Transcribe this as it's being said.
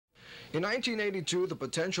In 1982, the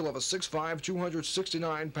potential of a 6'5",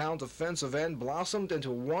 269-pound defensive end blossomed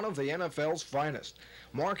into one of the NFL's finest.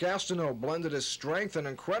 Mark Gastineau blended his strength and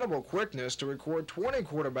incredible quickness to record 20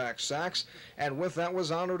 quarterback sacks, and with that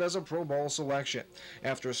was honored as a Pro Bowl selection.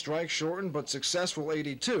 After a strike-shortened but successful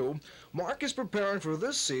 82, Mark is preparing for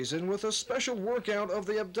this season with a special workout of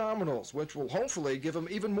the abdominals, which will hopefully give him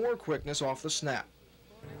even more quickness off the snap.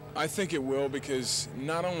 I think it will, because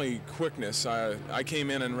not only quickness, I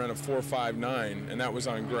came in and ran a 4.59, and that was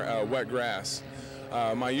on wet grass.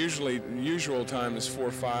 My usual time is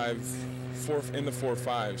 4.5, in the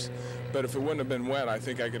 4.5s. But if it wouldn't have been wet, I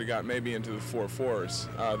think I could have got maybe into the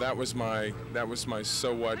 4.4s. That was my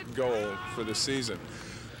so what goal for the season.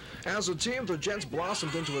 As a team, the Jets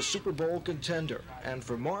blossomed into a Super Bowl contender, and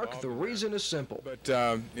for Mark, the reason is simple. But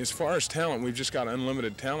as far as talent, we've just got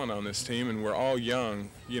unlimited talent on this team, and we're all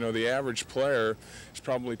young. You know, the average player is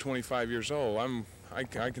probably 25 years old. I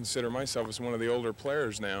consider myself as one of the older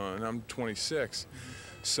players now, and I'm 26.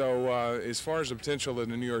 So as far as the potential of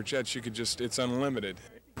the New York Jets, it's unlimited.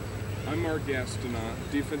 I'm Mark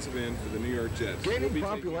Gastineau, defensive end for the New York Jets. Gaining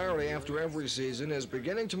popularity after every season is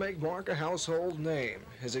beginning to make Mark a household name.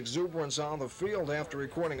 His exuberance on the field after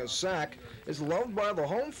recording a sack is loved by the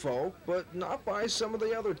home folk, but not by some of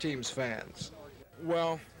the other team's fans.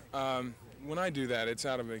 Well, when I do that, it's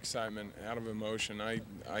out of excitement, out of emotion.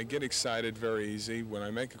 I get excited very easy when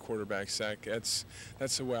I make a quarterback sack. That's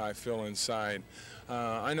the way I feel inside.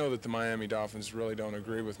 I know that the Miami Dolphins really don't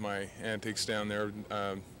agree with my antics down there.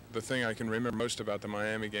 The thing I can remember most about the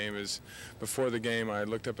Miami game is before the game I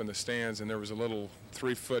looked up in the stands and there was a little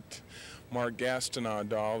 3-foot Mark Gastineau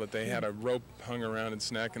doll that they had a rope hung around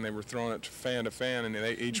its neck and they were throwing it fan to fan, and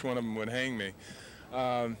each one of them would hang me.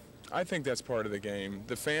 I think that's part of the game.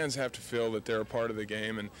 The fans have to feel that they're a part of the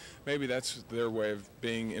game, and maybe that's their way of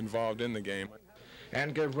being involved in the game.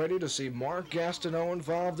 And get ready to see Mark Gastineau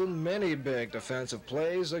involved in many big defensive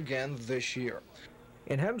plays again this year.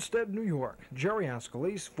 In Hempstead, New York, Gerard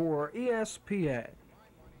Ascolese for ESPN.